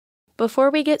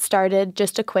Before we get started,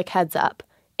 just a quick heads up.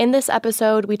 In this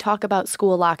episode, we talk about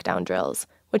school lockdown drills,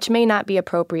 which may not be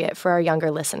appropriate for our younger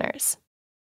listeners.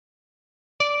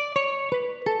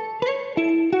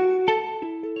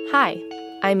 Hi,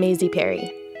 I'm Maisie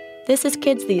Perry. This is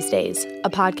Kids These Days,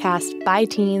 a podcast by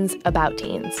teens about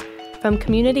teens, from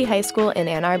Community High School in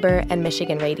Ann Arbor and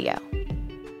Michigan Radio.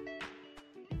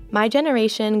 My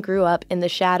generation grew up in the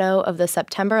shadow of the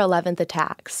September 11th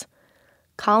attacks.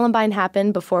 Columbine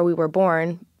happened before we were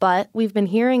born, but we've been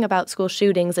hearing about school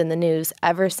shootings in the news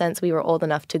ever since we were old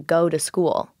enough to go to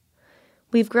school.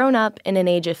 We've grown up in an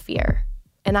age of fear,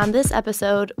 and on this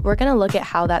episode, we're going to look at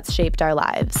how that's shaped our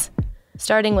lives.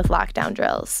 Starting with lockdown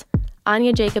drills.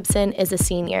 Anya Jacobson is a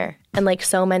senior, and like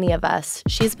so many of us,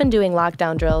 she's been doing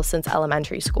lockdown drills since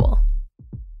elementary school.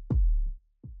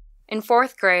 In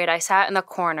 4th grade, I sat in the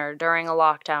corner during a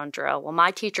lockdown drill while my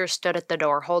teacher stood at the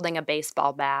door holding a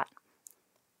baseball bat.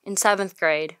 In 7th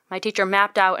grade, my teacher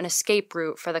mapped out an escape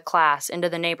route for the class into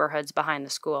the neighborhoods behind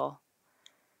the school.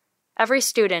 Every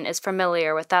student is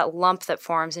familiar with that lump that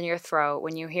forms in your throat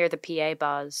when you hear the PA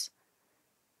buzz.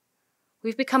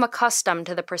 We've become accustomed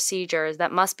to the procedures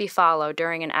that must be followed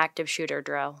during an active shooter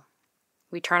drill.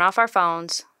 We turn off our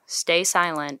phones, stay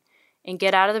silent, and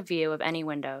get out of the view of any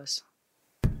windows.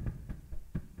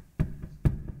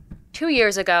 2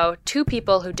 years ago, 2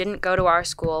 people who didn't go to our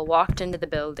school walked into the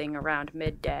building around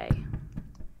midday.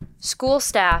 School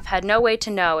staff had no way to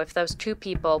know if those 2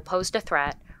 people posed a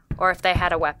threat or if they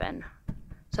had a weapon.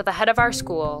 So the head of our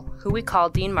school, who we call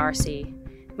Dean Marcy,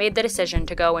 made the decision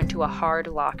to go into a hard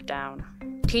lockdown.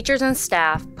 Teachers and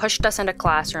staff pushed us into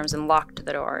classrooms and locked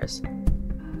the doors.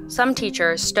 Some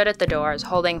teachers stood at the doors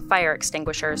holding fire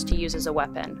extinguishers to use as a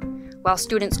weapon, while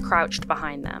students crouched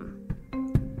behind them.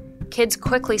 Kids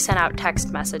quickly sent out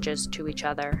text messages to each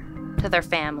other, to their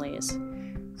families.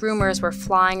 Rumors were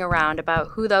flying around about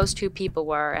who those 2 people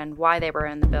were and why they were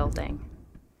in the building.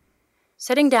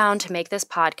 Sitting down to make this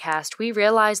podcast, we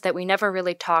realized that we never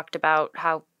really talked about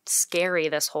how scary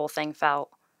this whole thing felt.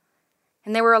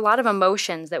 And there were a lot of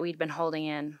emotions that we'd been holding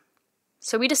in.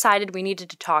 So we decided we needed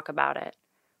to talk about it,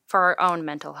 for our own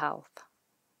mental health.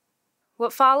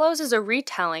 What follows is a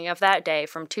retelling of that day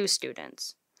from 2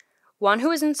 students, one who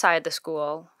was inside the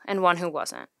school and one who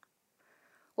wasn't.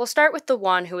 We'll start with the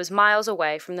one who was miles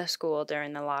away from the school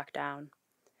during the lockdown.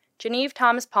 Genevieve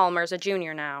Thomas Palmer is a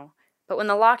junior now, but when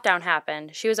the lockdown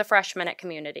happened, she was a freshman at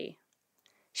Community.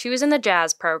 She was in the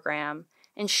jazz program,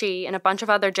 and she and a bunch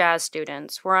of other jazz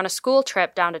students were on a school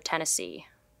trip down to Tennessee.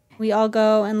 We all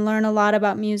go and learn a lot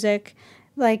about music.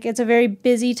 It's a very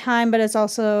busy time, but it's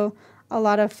also a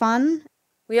lot of fun.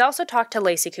 We also talked to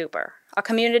Lacey Cooper, a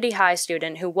community high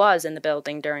student who was in the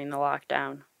building during the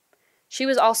lockdown. She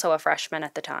was also a freshman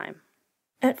at the time.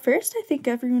 At first, I think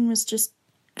everyone was just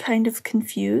kind of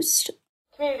confused.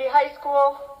 Community High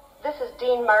School, this is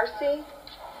Dean Marcy.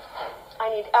 I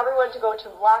need everyone to go to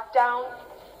lockdown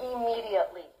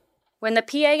immediately. When the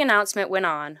PA announcement went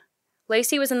on,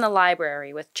 Lacey was in the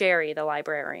library with Jerry, the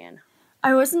librarian.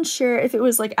 I wasn't sure if it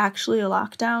was actually a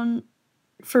lockdown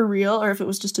for real or if it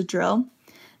was just a drill.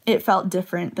 It felt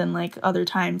different than other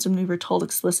times when we were told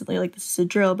explicitly this is a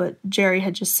drill, but Jerry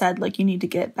had just said you need to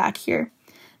get back here.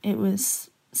 It was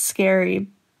scary,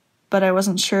 but I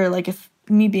wasn't sure if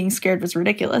me being scared was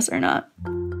ridiculous or not.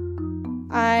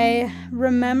 I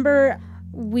remember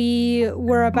we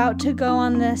were about to go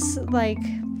on this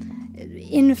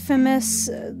infamous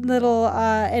little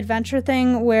adventure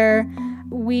thing where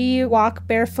we walk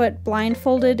barefoot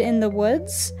blindfolded in the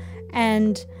woods,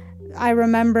 and I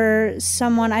remember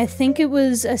someone, I think it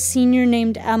was a senior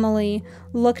named Emily,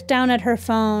 looked down at her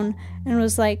phone and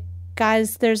was like,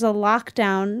 "Guys, there's a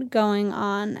lockdown going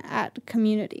on at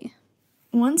Community."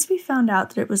 Once we found out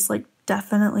that it was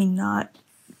definitely not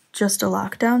just a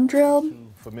lockdown drill,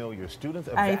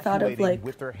 I thought of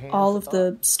all of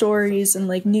the stories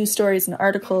and news stories and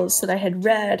articles that I had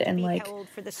read and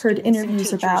heard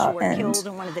interviews about and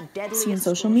seen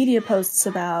social media posts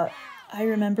about. I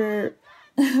remember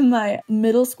my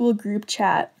middle school group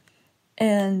chat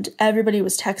and everybody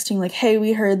was texting hey,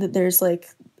 we heard that there's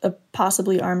a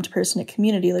possibly armed person at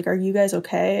Community. Are you guys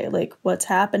okay? What's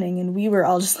happening? And we were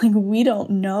all just we don't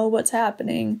know what's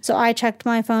happening. So I checked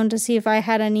my phone to see if I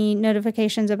had any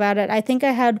notifications about it. I think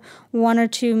I had 1 or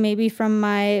 2 maybe from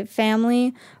my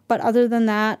family, but other than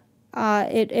that,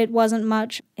 it wasn't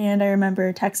much. And I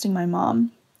remember texting my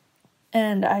mom,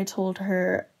 and I told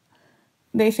her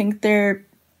they think there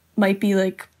might be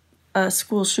a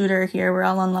school shooter here. We're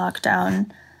all on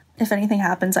lockdown. If anything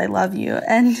happens, I love you.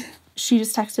 And she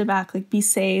just texted back, be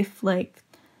safe.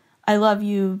 I love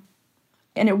you.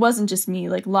 And it wasn't just me,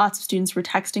 like lots of students were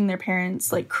texting their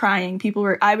parents, like crying.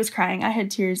 I was crying. I had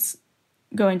tears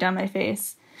going down my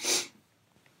face.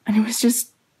 And it was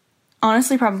just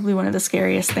honestly probably one of the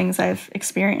scariest things I've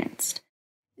experienced.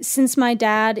 Since my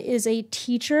dad is a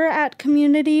teacher at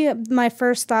Community, my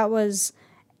first thought was,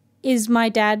 is my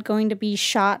dad going to be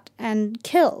shot and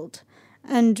killed?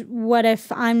 And what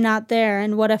if I'm not there?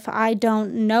 And what if I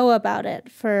don't know about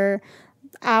it for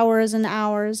hours and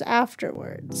hours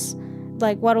afterwards?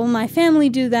 Like, what will my family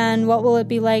do then? What will it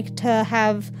be like to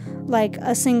have, like,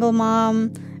 a single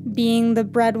mom being the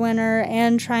breadwinner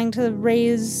and trying to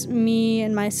raise me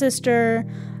and my sister?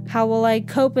 How will I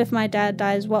cope if my dad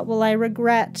dies? What will I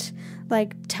regret,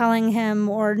 like, telling him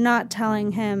or not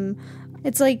telling him?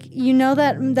 It's like, you know,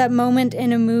 that moment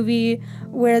in a movie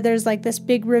where there's, like, this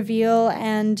big reveal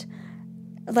and,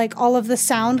 like, all of the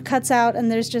sound cuts out and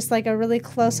there's just, like, a really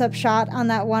close-up shot on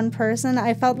that one person.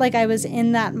 I felt like I was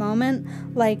in that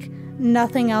moment, like,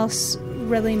 nothing else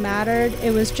really mattered.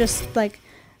 It was just, like,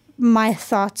 my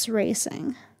thoughts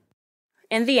racing.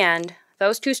 In the end,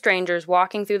 those two strangers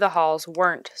walking through the halls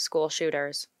weren't school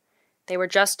shooters. They were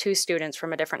just two students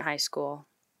from a different high school.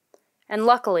 And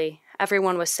luckily,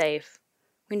 everyone was safe.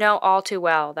 We know all too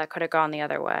well that could have gone the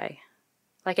other way,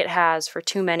 like it has for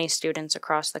too many students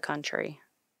across the country.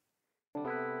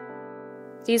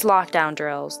 These lockdown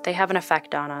drills, they have an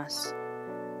effect on us.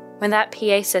 When that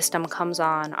PA system comes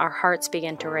on, our hearts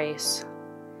begin to race.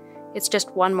 It's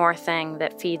just one more thing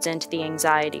that feeds into the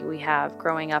anxiety we have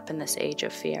growing up in this age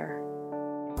of fear.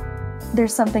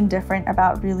 There's something different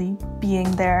about really being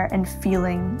there and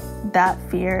feeling that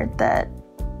fear that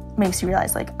makes you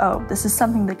realize, like, oh, this is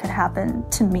something that could happen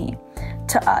to me,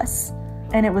 to us.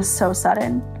 And it was so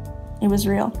sudden. It was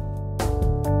real.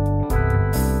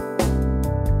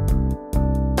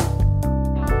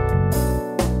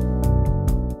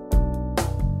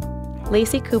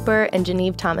 Lacey Cooper and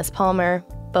Geneve Thomas Palmer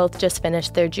both just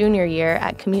finished their junior year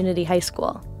at Community High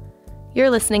School. You're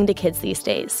listening to Kids These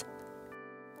Days.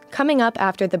 Coming up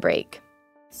after the break.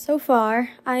 So far,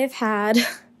 I've had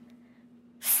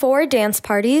 4 dance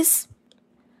parties,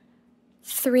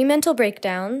 3 mental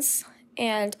breakdowns,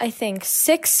 and I think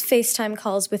 6 FaceTime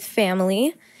calls with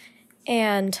family,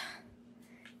 and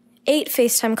 8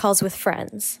 FaceTime calls with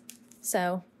friends.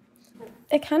 So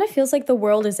it kind of feels like the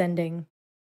world is ending.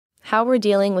 How we're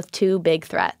dealing with 2 big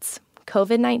threats,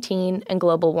 COVID-19 and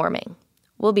global warming.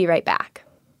 We'll be right back.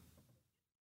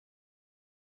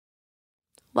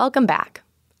 Welcome back.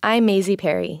 I'm Maisie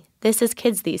Perry. This is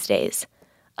Kids These Days,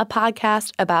 a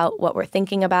podcast about what we're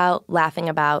thinking about, laughing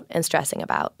about, and stressing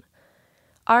about.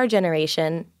 Our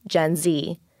generation, Gen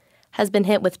Z, has been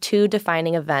hit with 2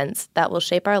 defining events that will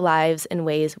shape our lives in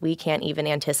ways we can't even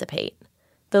anticipate.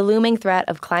 The looming threat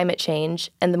of climate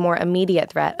change and the more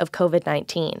immediate threat of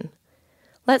COVID-19.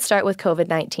 Let's start with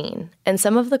COVID-19 and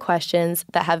some of the questions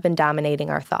that have been dominating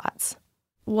our thoughts.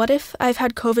 What if I've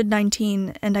had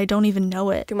COVID-19 and I don't even know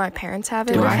it? Do my parents have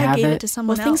it? What if I gave it to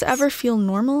someone else? Will things ever feel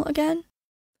normal again?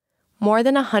 More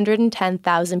than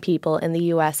 110,000 people in the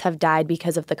U.S. have died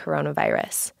because of the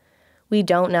coronavirus. We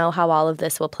don't know how all of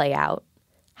this will play out.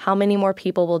 How many more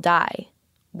people will die?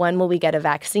 When will we get a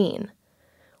vaccine?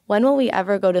 When will we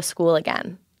ever go to school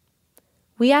again?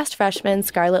 We asked freshman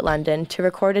Scarlett London to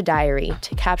record a diary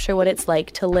to capture what it's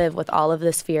like to live with all of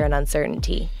this fear and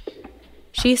uncertainty.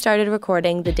 She started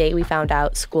recording the day we found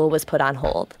out school was put on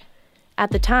hold.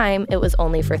 At the time, it was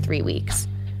only for 3 weeks.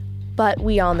 But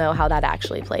we all know how that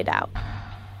actually played out.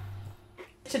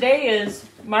 Today is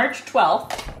March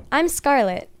 12th. I'm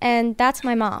Scarlett, and that's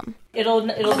my mom. It'll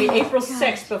be April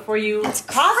 6th before you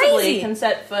possibly can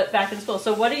set foot back in school.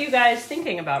 So what are you guys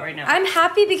thinking about right now? I'm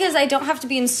happy because I don't have to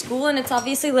be in school, and it's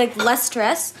obviously, like, less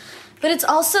stress. But it's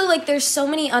also, like, there's so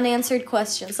many unanswered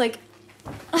questions. Like,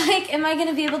 am I going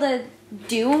to be able to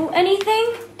do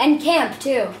anything? And camp,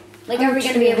 too. Like, are we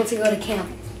going to be able to go to camp?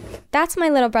 That's my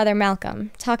little brother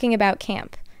Malcolm, talking about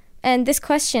camp. And this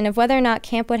question of whether or not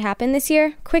camp would happen this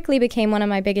year quickly became one of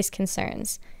my biggest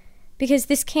concerns. Because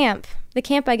this camp, the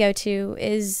camp I go to,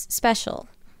 is special.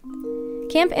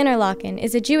 Camp Interlochen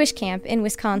is a Jewish camp in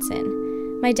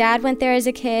Wisconsin. My dad went there as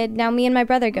a kid, now me and my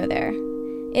brother go there.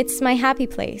 It's my happy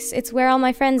place, it's where all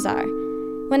my friends are.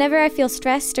 Whenever I feel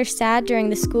stressed or sad during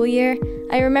the school year,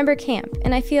 I remember camp,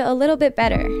 and I feel a little bit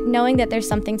better, knowing that there's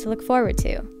something to look forward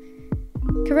to.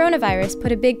 Coronavirus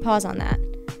put a big pause on that.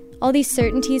 All these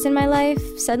certainties in my life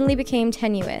suddenly became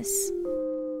tenuous.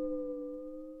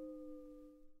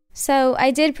 So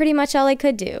I did pretty much all I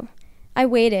could do. I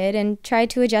waited and tried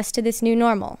to adjust to this new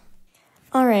normal.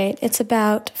 All right, it's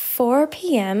about 4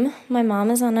 p.m. My mom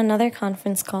is on another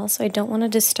conference call, so I don't want to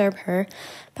disturb her.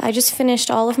 But I just finished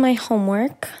all of my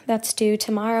homework that's due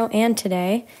tomorrow and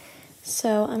today.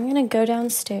 So I'm going to go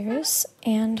downstairs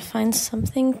and find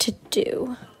something to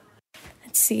do.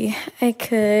 Let's see, I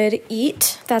could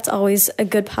eat. That's always a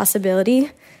good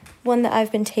possibility. One that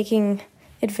I've been taking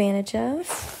advantage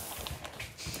of.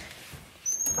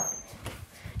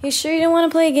 You sure you don't want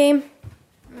to play a game?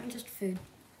 Just food.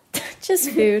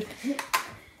 Just food.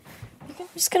 I'm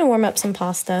just gonna warm up some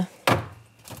pasta.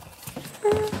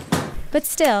 But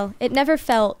still, it never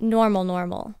felt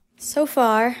normal. So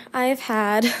far, I've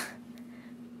had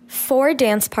 4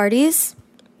 dance parties,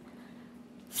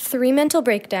 3 mental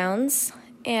breakdowns,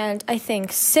 and I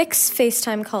think 6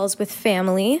 FaceTime calls with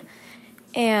family,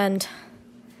 and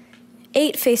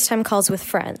 8 FaceTime calls with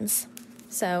friends.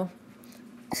 So,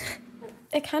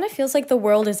 it kind of feels like the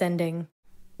world is ending.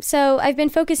 So I've been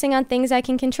focusing on things I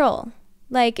can control,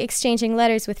 like exchanging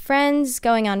letters with friends,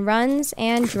 going on runs,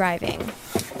 and driving.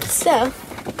 So,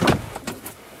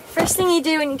 first thing you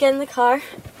do when you get in the car,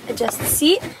 adjust the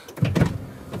seat,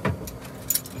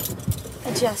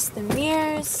 adjust the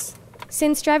mirrors.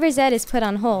 Since driver's ed is put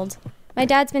on hold, my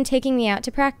dad's been taking me out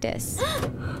to practice.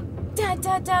 Dad,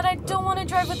 I don't want to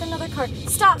drive with another car.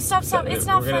 Stop, it's not funny.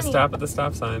 We're going to stop at the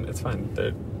stop sign. It's fine.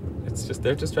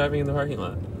 They're just driving in the parking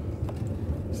lot.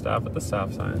 Stop at the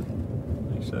stop sign.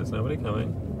 Make sure there's nobody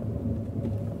coming.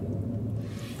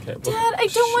 Okay. Well, Dad, I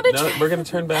don't want to drive. We're going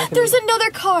to turn back. There's another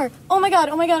car. Oh my god.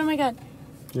 You going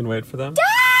to wait for them?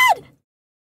 Dad!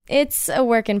 It's a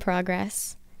work in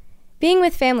progress. Being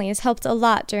with family has helped a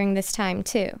lot during this time,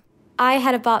 too. I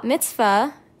had a bat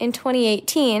mitzvah in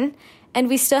 2018, and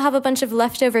we still have a bunch of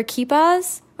leftover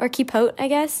kippahs, or kippot, I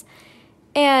guess.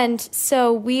 And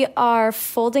so we are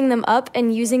folding them up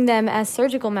and using them as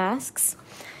surgical masks.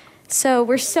 So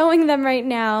we're sewing them right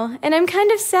now, and I'm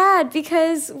kind of sad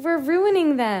because we're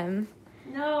ruining them.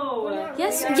 No.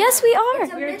 Yes, we are.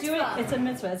 It's a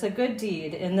mitzvah. It's a good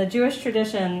deed. In the Jewish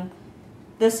tradition,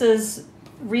 this is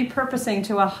repurposing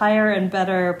to a higher and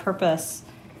better purpose.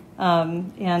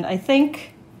 And I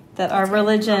think that our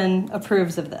religion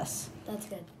approves of this. That's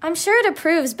good. I'm sure it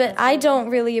approves, but I don't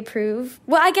really approve.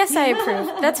 Well, I guess I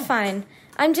approve. That's fine.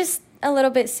 I'm just a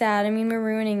little bit sad. I mean, we're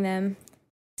ruining them.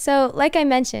 So, like I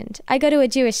mentioned, I go to a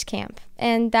Jewish camp,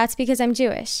 and that's because I'm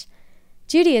Jewish.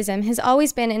 Judaism has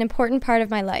always been an important part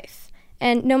of my life,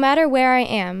 and no matter where I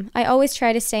am, I always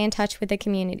try to stay in touch with the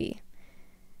community.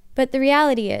 But the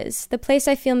reality is, the place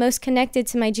I feel most connected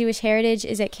to my Jewish heritage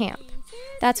is at camp.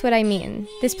 That's what I mean.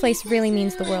 This place really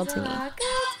means the world to me.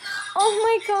 Oh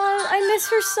my god, I miss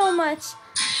her so much.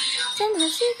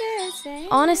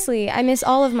 Honestly, I miss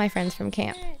all of my friends from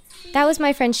camp. That was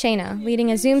my friend Shayna,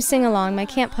 leading a Zoom sing-along my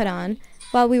camp put on,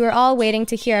 while we were all waiting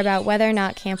to hear about whether or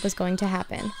not camp was going to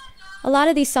happen. A lot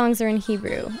of these songs are in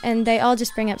Hebrew, and they all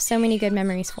just bring up so many good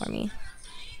memories for me.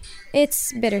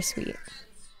 It's bittersweet.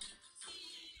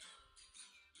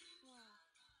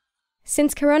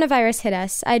 Since coronavirus hit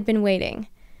us, I'd been waiting.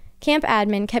 Camp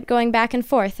admin kept going back and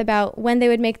forth about when they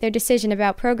would make their decision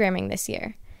about programming this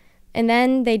year. And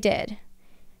then they did.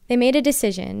 They made a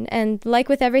decision, and like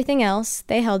with everything else,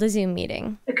 they held a Zoom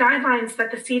meeting. The guidelines that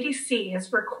the CDC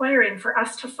is requiring for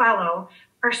us to follow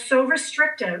are so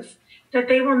restrictive that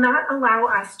they will not allow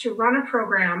us to run a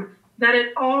program that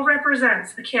at all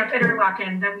represents the Camp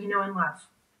Interlochen that we know and love.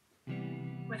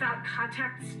 Without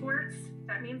contact sports,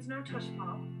 that means no tush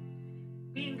ball.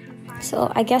 Being confined.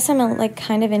 So I guess I'm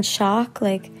kind of in shock.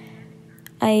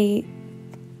 I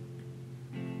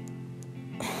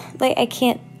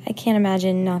can't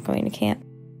imagine not going to camp.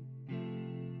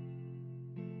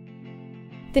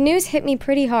 The news hit me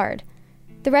pretty hard.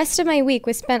 The rest of my week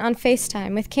was spent on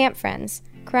FaceTime with camp friends,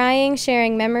 crying,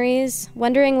 sharing memories,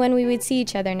 wondering when we would see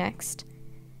each other next.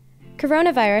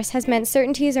 Coronavirus has meant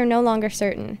certainties are no longer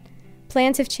certain.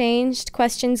 Plans have changed,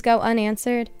 questions go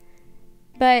unanswered.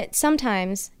 But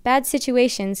sometimes, bad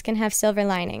situations can have silver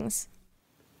linings.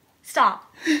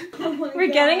 Stop.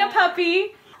 We're getting a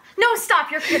puppy. No,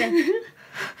 stop, you're kidding.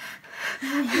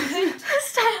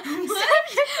 Stop. What?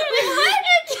 You're kidding.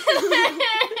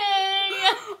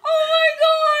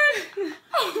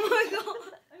 Oh my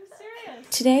god. I'm serious.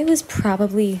 Today was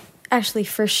probably, actually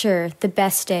for sure, the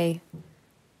best day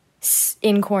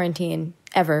in quarantine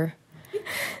ever.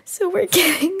 So we're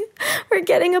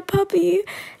getting a puppy.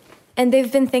 And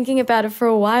they've been thinking about it for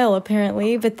a while,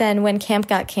 apparently. But then when camp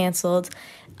got canceled,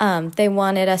 they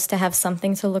wanted us to have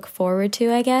something to look forward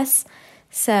to, I guess.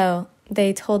 So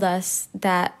they told us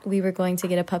that we were going to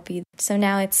get a puppy. So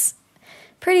now it's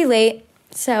pretty late,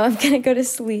 so I'm going to go to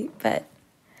sleep. But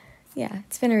yeah,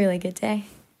 it's been a really good day.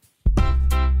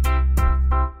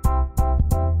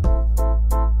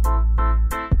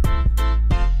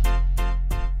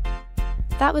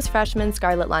 That was freshman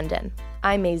Scarlett London.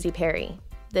 I'm Maisie Perry.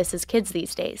 This is Kids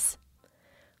These Days.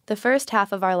 The first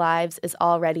half of our lives is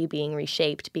already being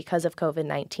reshaped because of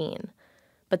COVID-19.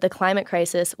 But the climate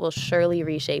crisis will surely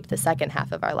reshape the second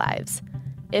half of our lives,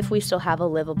 if we still have a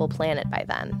livable planet by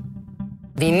then.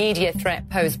 The immediate threat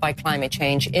posed by climate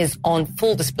change is on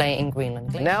full display in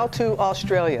Greenland. Now to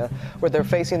Australia, where they're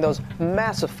facing those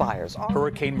massive fires.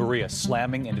 Hurricane Maria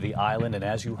slamming into the island, and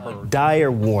as you heard...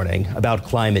 Dire warning about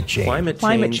climate change.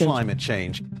 Climate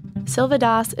change. Silva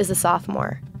Das is a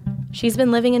sophomore. She's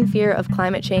been living in fear of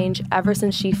climate change ever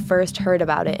since she first heard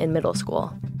about it in middle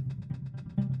school.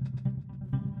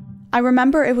 I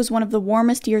remember it was one of the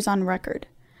warmest years on record,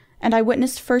 and I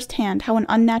witnessed firsthand how an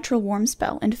unnatural warm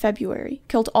spell in February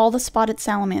killed all the spotted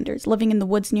salamanders living in the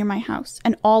woods near my house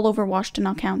and all over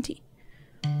Washtenaw County.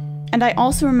 And I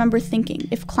also remember thinking,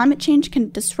 if climate change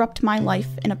can disrupt my life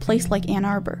in a place like Ann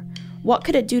Arbor, what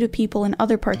could it do to people in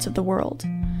other parts of the world,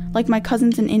 like my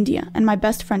cousins in India and my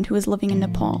best friend who is living in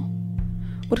Nepal?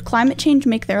 Would climate change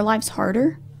make their lives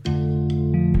harder?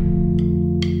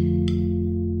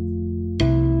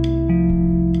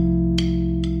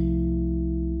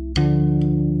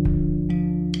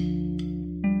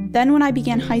 Then when I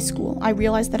began high school, I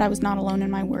realized that I was not alone in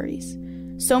my worries.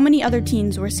 So many other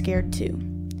teens were scared too.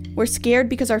 We're scared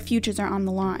because our futures are on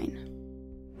the line.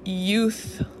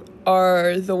 Youth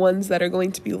are the ones that are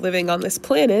going to be living on this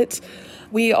planet.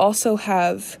 We also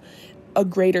have a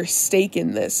greater stake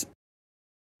in this.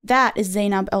 That is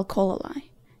Zainab El-Kolalai.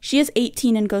 She is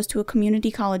 18 and goes to a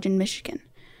community college in Michigan.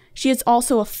 She is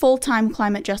also a full-time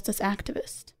climate justice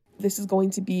activist. This is going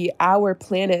to be our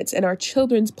planet and our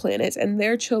children's planets and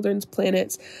their children's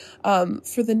planets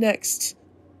for the next,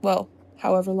 well,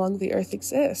 however long the Earth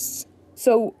exists.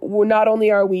 So not only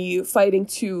are we fighting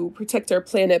to protect our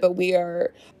planet, but we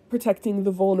are protecting the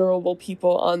vulnerable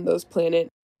people on those planets.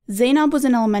 Zainab was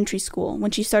in elementary school when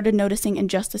she started noticing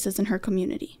injustices in her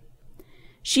community.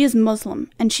 She is Muslim,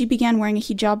 and she began wearing a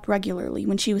hijab regularly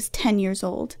when she was 10 years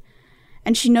old,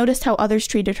 and she noticed how others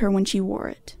treated her when she wore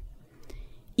it.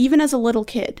 Even as a little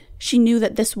kid, she knew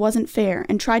that this wasn't fair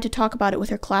and tried to talk about it with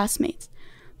her classmates,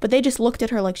 but they just looked at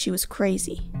her like she was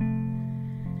crazy.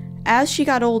 As she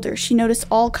got older, she noticed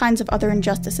all kinds of other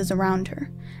injustices around her,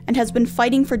 and has been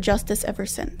fighting for justice ever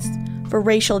since. For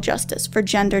racial justice, for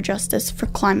gender justice, for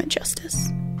climate justice.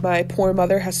 My poor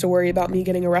mother has to worry about me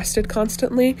getting arrested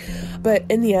constantly, but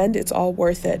in the end, it's all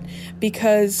worth it,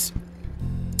 because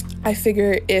I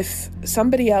figure if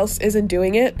somebody else isn't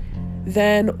doing it,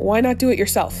 then why not do it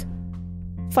yourself?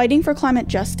 Fighting for climate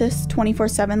justice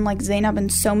 24/7 like Zainab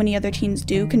and so many other teens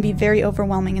do can be very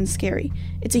overwhelming and scary.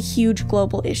 It's a huge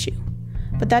global issue.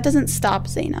 But that doesn't stop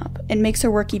Zainab. It makes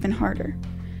her work even harder.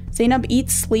 Zainab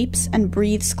eats, sleeps, and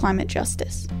breathes climate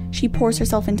justice. She pours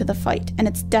herself into the fight, and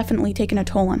it's definitely taken a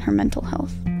toll on her mental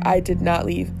health. I did not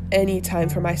leave any time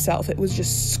for myself. It was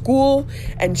just school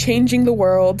and changing the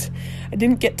world. I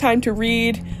didn't get time to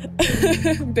read,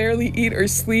 barely eat or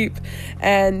sleep,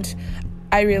 and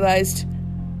I realized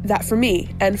that for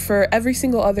me and for every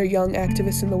single other young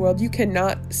activist in the world, you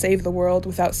cannot save the world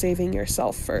without saving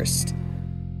yourself first.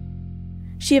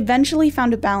 She eventually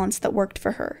found a balance that worked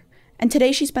for her. And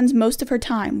today she spends most of her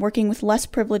time working with less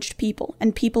privileged people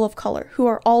and people of color who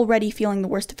are already feeling the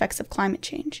worst effects of climate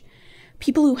change.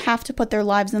 People who have to put their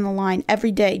lives on the line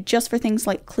every day just for things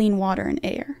like clean water and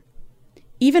air.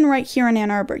 Even right here in Ann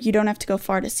Arbor, you don't have to go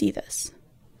far to see this.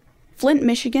 Flint,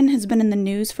 Michigan has been in the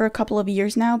news for a couple of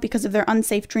years now because of their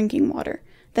unsafe drinking water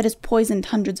that has poisoned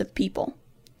hundreds of people.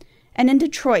 And in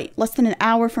Detroit, less than an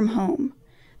hour from home,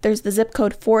 there's the zip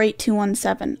code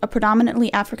 48217, a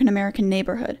predominantly African-American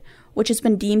neighborhood, which has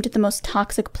been deemed the most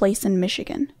toxic place in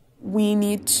Michigan. We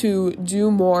need to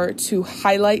do more to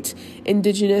highlight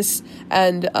Indigenous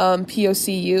and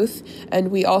POC youth, and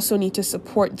we also need to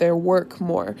support their work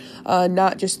more,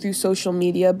 not just through social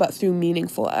media, but through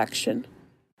meaningful action.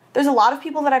 There's a lot of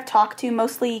people that I've talked to,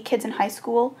 mostly kids in high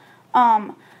school,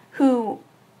 who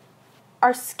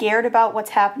are scared about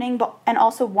what's happening and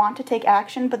also want to take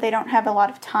action, but they don't have a lot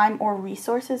of time or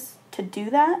resources to do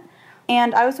that.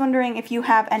 And I was wondering if you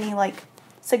have any,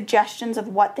 suggestions of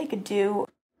what they could do.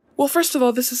 Well, first of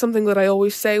all, this is something that I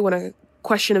always say when a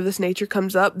question of this nature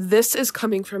comes up. This is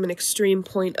coming from an extreme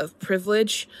point of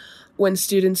privilege when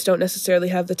students don't necessarily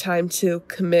have the time to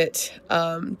commit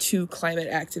to climate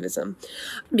activism.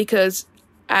 Because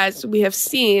as we have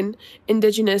seen,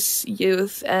 Indigenous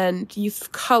youth and youth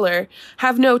of color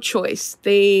have no choice.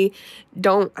 They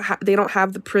don't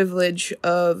have the privilege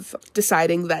of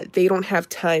deciding that they don't have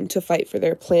time to fight for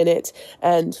their planet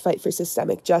and fight for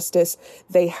systemic justice.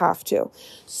 They have to.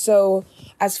 So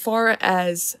as far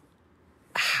as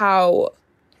how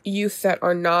youth that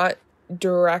are not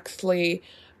directly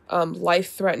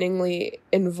life-threateningly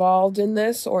involved in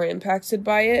this or impacted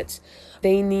by it,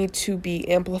 they need to be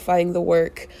amplifying the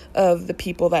work of the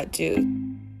people that do.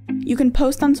 You can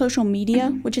post on social media,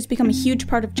 which has become a huge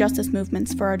part of justice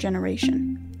movements for our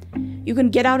generation. You can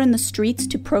get out in the streets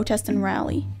to protest and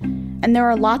rally. And there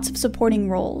are lots of supporting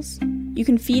roles. You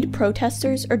can feed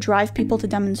protesters or drive people to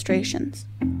demonstrations.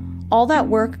 All that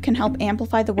work can help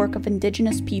amplify the work of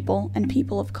Indigenous people and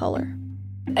people of color.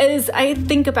 As I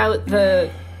think about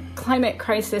the climate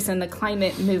crisis and the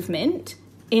climate movement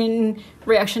in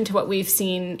reaction to what we've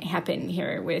seen happen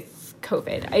here with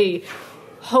COVID, I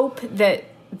hope that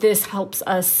this helps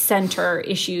us center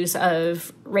issues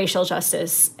of racial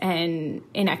justice and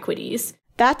inequities.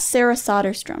 That's Sarah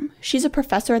Soderstrom. She's a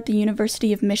professor at the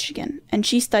University of Michigan, and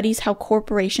she studies how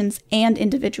corporations and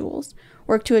individuals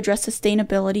work to address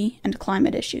sustainability and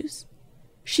climate issues.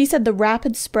 She said the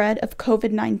rapid spread of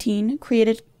COVID-19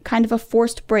 created kind of a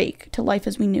forced break to life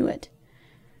as we knew it.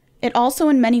 It also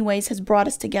in many ways has brought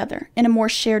us together in a more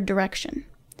shared direction.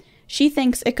 She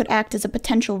thinks it could act as a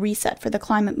potential reset for the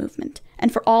climate movement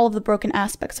and for all of the broken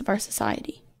aspects of our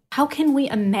society. How can we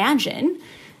imagine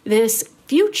this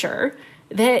future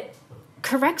that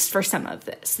corrects for some of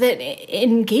this, that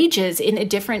engages in a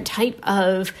different type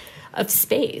of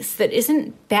space, that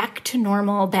isn't back to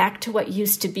normal, back to what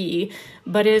used to be,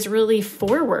 but is really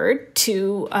forward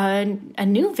to a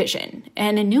new vision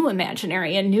and a new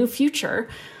imaginary, a new future,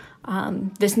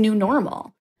 this new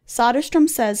normal. Soderstrom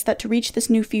says that to reach this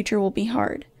new future will be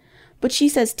hard, but she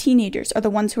says teenagers are the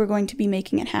ones who are going to be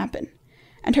making it happen,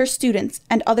 and her students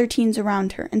and other teens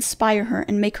around her inspire her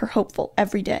and make her hopeful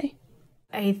every day.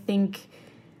 I think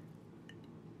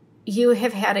you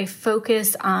have had a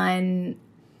focus on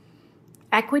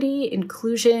equity,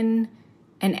 inclusion,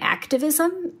 and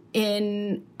activism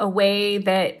in a way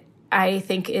that I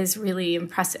think is really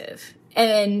impressive,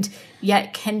 and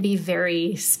yet can be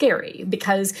very scary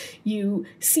because you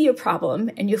see a problem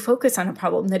and you focus on a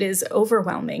problem that is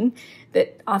overwhelming,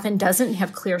 that often doesn't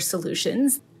have clear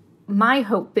solutions. My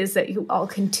hope is that you all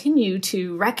continue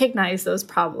to recognize those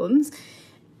problems,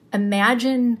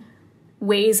 imagine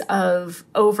ways of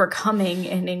overcoming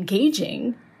and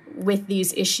engaging with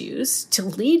these issues to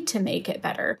lead to make it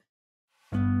better.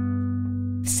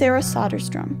 Sarah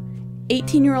Soderstrom,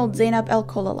 18-year-old Zainab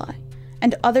El-Kolalai,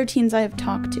 and other teens I have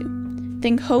talked to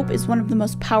think hope is one of the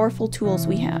most powerful tools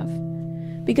we have.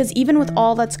 Because even with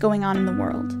all that's going on in the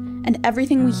world, and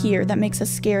everything we hear that makes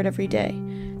us scared every day,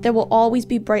 there will always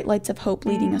be bright lights of hope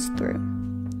leading us through.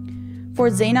 For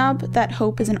Zainab, that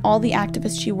hope is in all the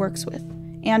activists she works with,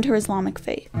 and her Islamic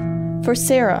faith. For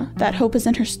Sarah, that hope is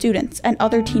in her students and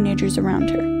other teenagers around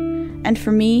her. And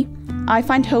for me, I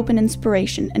find hope and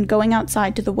inspiration in going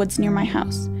outside to the woods near my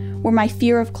house, where my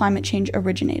fear of climate change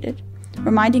originated,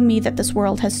 reminding me that this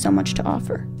world has so much to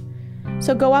offer.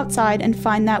 So go outside and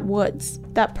find that woods,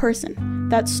 that person,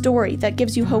 that story that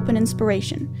gives you hope and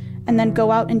inspiration, and then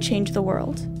go out and change the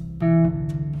world.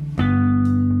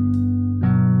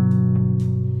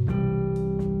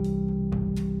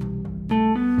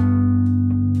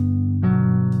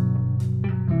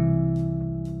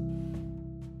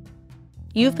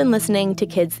 You've been listening to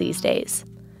Kids These Days.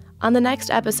 On the next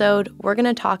episode, we're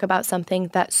going to talk about something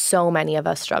that so many of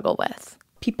us struggle with.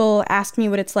 People ask me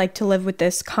what it's like to live with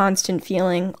this constant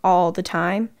feeling all the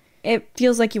time. It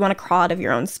feels like you want to crawl out of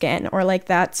your own skin, or like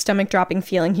that stomach-dropping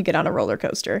feeling you get on a roller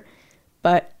coaster,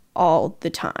 but all the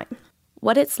time.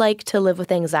 What it's like to live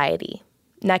with anxiety.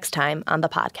 Next time on the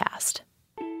podcast.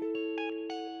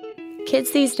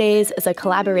 Kids These Days is a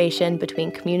collaboration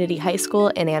between Community High School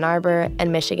in Ann Arbor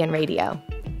and Michigan Radio.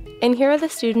 And here are the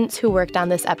students who worked on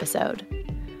this episode.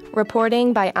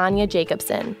 Reporting by Anya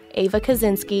Jacobson, Ava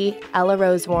Kaczynski, Ella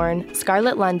Rosewarn,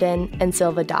 Scarlett London, and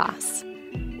Silva Doss.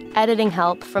 Editing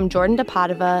help from Jordan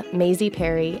DePadova, Maisie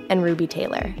Perry, and Ruby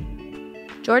Taylor.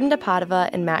 Jordan DePadova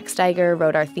and Max Steiger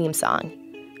wrote our theme song.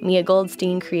 Mia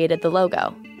Goldstein created the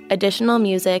logo. Additional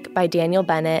music by Daniel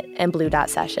Bennett and Blue Dot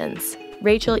Sessions.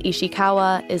 Rachel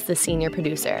Ishikawa is the senior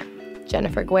producer.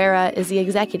 Jennifer Guerra is the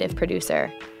executive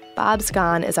producer. Bob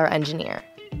Scon is our engineer.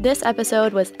 This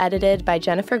episode was edited by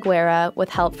Jennifer Guerra with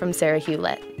help from Sarah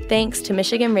Hewlett. Thanks to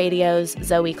Michigan Radio's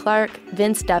Zoe Clark,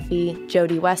 Vince Duffy,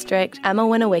 Jody Westrick, Emma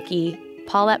Winowicki,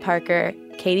 Paulette Parker,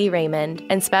 Katie Raymond,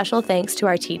 and special thanks to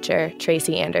our teacher,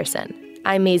 Tracy Anderson.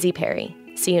 I'm Maisie Perry.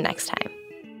 See you next time.